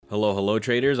Hello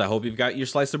traders, I hope you've got your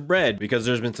slice of bread because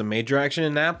there's been some major action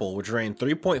in Apple, which ran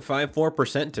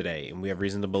 3.54% today, and we have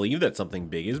reason to believe that something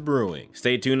big is brewing.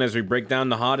 Stay tuned as we break down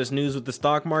the hottest news with the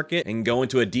stock market and go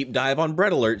into a deep dive on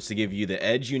bread alerts to give you the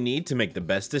edge you need to make the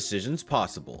best decisions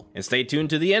possible. And stay tuned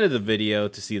to the end of the video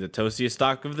to see the toastiest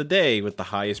stock of the day with the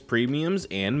highest premiums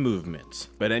and movements.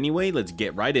 But anyway, let's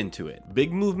get right into it.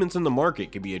 Big movements in the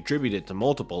market can be attributed to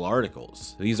multiple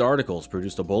articles. These articles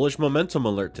produced a bullish momentum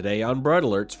alert today on bread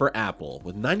alerts for Apple,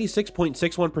 with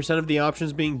 96.61% of the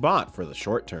options being bought for the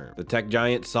short term. The tech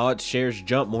giant saw its shares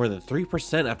jump more than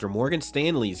 3% after Morgan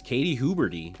Stanley's Katie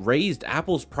Huberty raised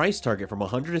Apple's price target from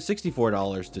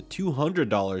 $164 to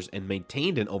 $200 and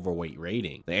maintained an overweight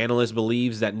rating. The analyst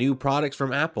believes that new products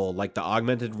from Apple, like the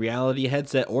augmented reality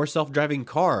headset or self-driving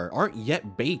car, aren't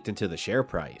yet baked into the share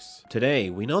price.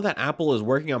 Today, we know that Apple is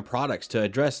working on products to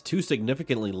address two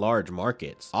significantly large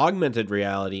markets: augmented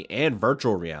reality and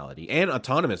virtual reality, and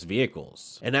autonomous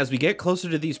vehicles. And as we get closer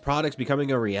to these products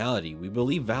becoming a reality, we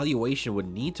believe valuation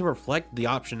would need to reflect the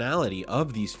optionality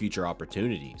of these future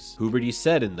opportunities. Huberty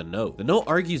said in the note. The note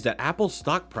argues that Apple's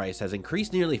stock price has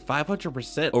increased nearly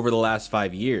 500% over the last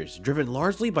 5 years, driven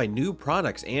largely by new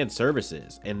products and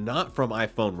services, and not from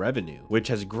iPhone revenue, which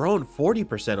has grown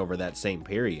 40% over that same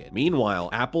period. Meanwhile,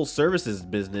 Apple's services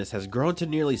business has grown to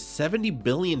nearly $70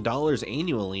 billion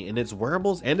annually, and its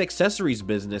wearables and accessories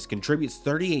business contributes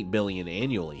 $38 billion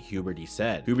annually, Huberty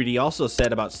said. Huberty also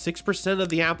said about 6% of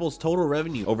the Apple's total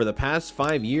revenue over the past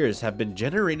 5 years have been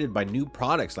generated by new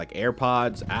products like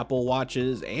AirPods, Apple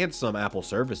Watches, and some Apple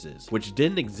services, which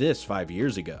didn't exist 5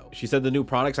 years ago. She said the new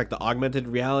products like the augmented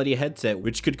reality headset,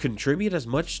 which could contribute as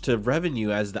much to revenue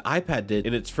as the iPad did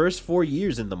in its first 4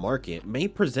 years in the market, may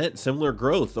present similar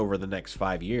growth over the next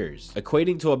 5 years,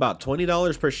 equating to about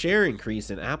 $20 per share increase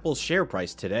in Apple's share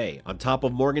price today, on top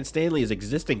of Morgan Stanley's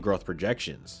existing growth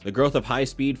projections. The growth of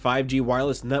high-speed 5G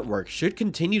wireless networks should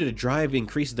continue to drive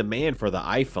increased demand for the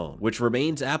iPhone, which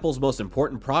remains Apple's most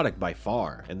important product by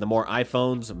far. And the more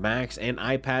iPhones, Macs, and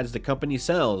iPads the company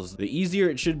sells, the easier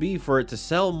it should be for it to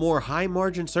sell more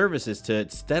high-margin services to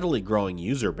its steadily growing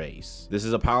user base. This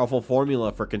is a powerful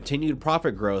formula for continued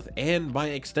profit growth and, by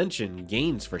extension,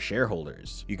 gains for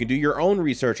shareholders. You can do your own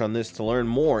research on this to learn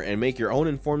more and make your own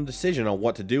informed decision on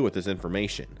what to do with this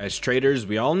information. As traders,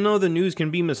 we all know the news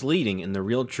can be misleading and the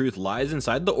real truth lies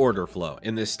inside the order flow,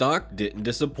 and this stock didn't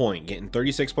disappoint, getting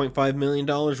 $36.5 million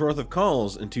worth of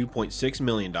calls and $2.6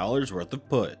 million worth of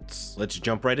puts. Let's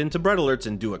jump right into bread alerts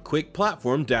and do a quick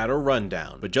platform data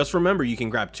rundown. But just remember, you can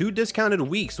grab 2 discounted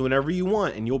weeks whenever you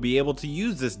want, and you'll be able to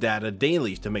use this data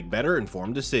daily to make better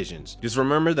informed decisions. Just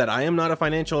remember that I am not a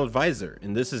financial advisor,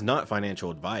 and this is not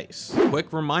financial advice.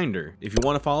 Quick reminder, if you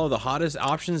want to follow the hottest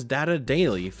options data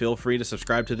daily, feel free to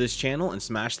subscribe to this channel and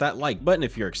smash that like button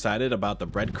if you're excited about the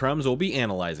breadcrumbs we'll be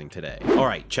analyzing today.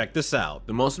 Alright, check this out.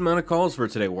 The most amount of calls for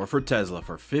today were for Tesla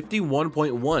for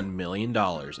 $51.1 million,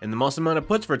 and the most amount of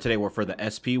puts for today were for the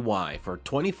SPY for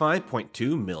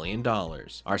 $25.2 million.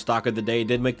 Our stock of the day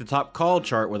did make the top call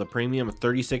chart with a premium of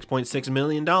 $36.6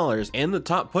 million and the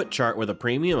top put chart with a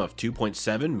premium of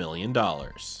 $2.7 million.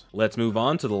 Let's move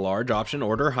on to the large option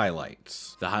order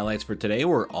highlights. The highlights for today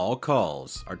were all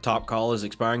calls. Our top call is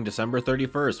expiring December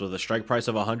 31st with a strike price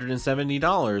of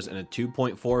 $170 and a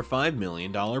 $2.45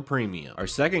 million premium. Our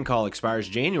second call expires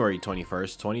January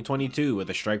 21st, 2022 with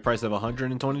a strike price of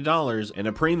 $120 and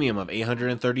a premium of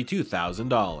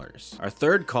 $832,000. Our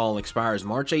third call expires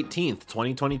March 18th,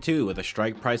 2022 with a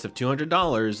strike price of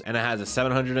 $200 and it has a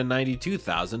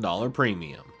 $792,000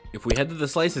 premium. If we head to the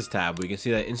Slices tab, we can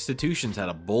see that institutions had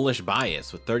a bullish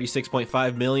bias with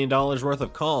 $36.5 million worth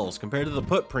of calls compared to the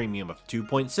put premium of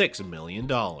 $2.6 million.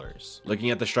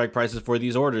 Looking at the strike prices for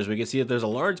these orders, we can see that there's a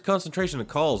large concentration of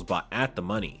calls bought at the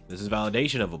money. This is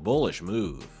validation of a bullish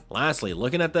move. Lastly,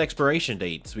 looking at the expiration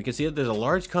dates, we can see that there's a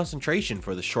large concentration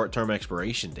for the short-term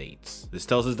expiration dates. This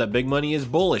tells us that big money is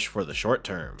bullish for the short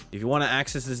term. If you want to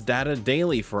access this data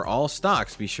daily for all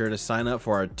stocks, be sure to sign up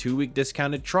for our 2-week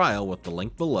discounted trial with the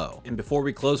link below. And before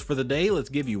we close for the day, let's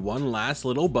give you one last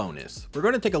little bonus. We're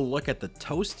going to take a look at the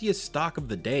toastiest stock of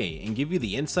the day and give you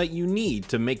the insight you need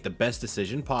to make the best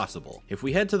decision possible. If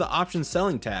we head to the options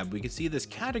selling tab, we can see this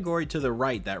category to the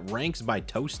right that ranks by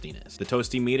toastiness. The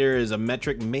toasty meter is a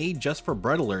metric made made just for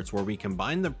bread alerts where we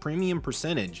combine the premium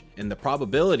percentage and the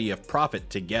probability of profit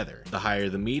together. The higher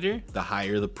the meter, the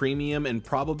higher the premium and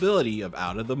probability of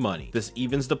out of the money. This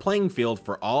evens the playing field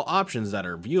for all options that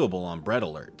are viewable on bread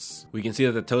alerts. We can see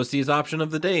that the Toasties option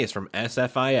of the day is from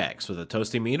SFIX with a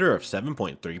Toasty meter of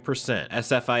 7.3%.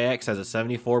 SFIX has a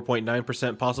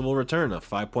 74.9% possible return of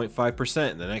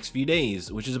 5.5% in the next few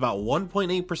days, which is about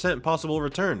 1.8% possible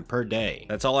return per day.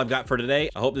 That's all I've got for today.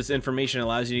 I hope this information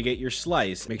allows you to get your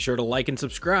slice. Make sure to like and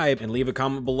subscribe and leave a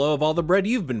comment below of all the bread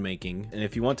you've been making. And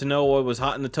if you want to know what was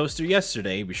hot in the toaster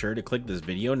yesterday, be sure to click this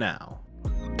video now.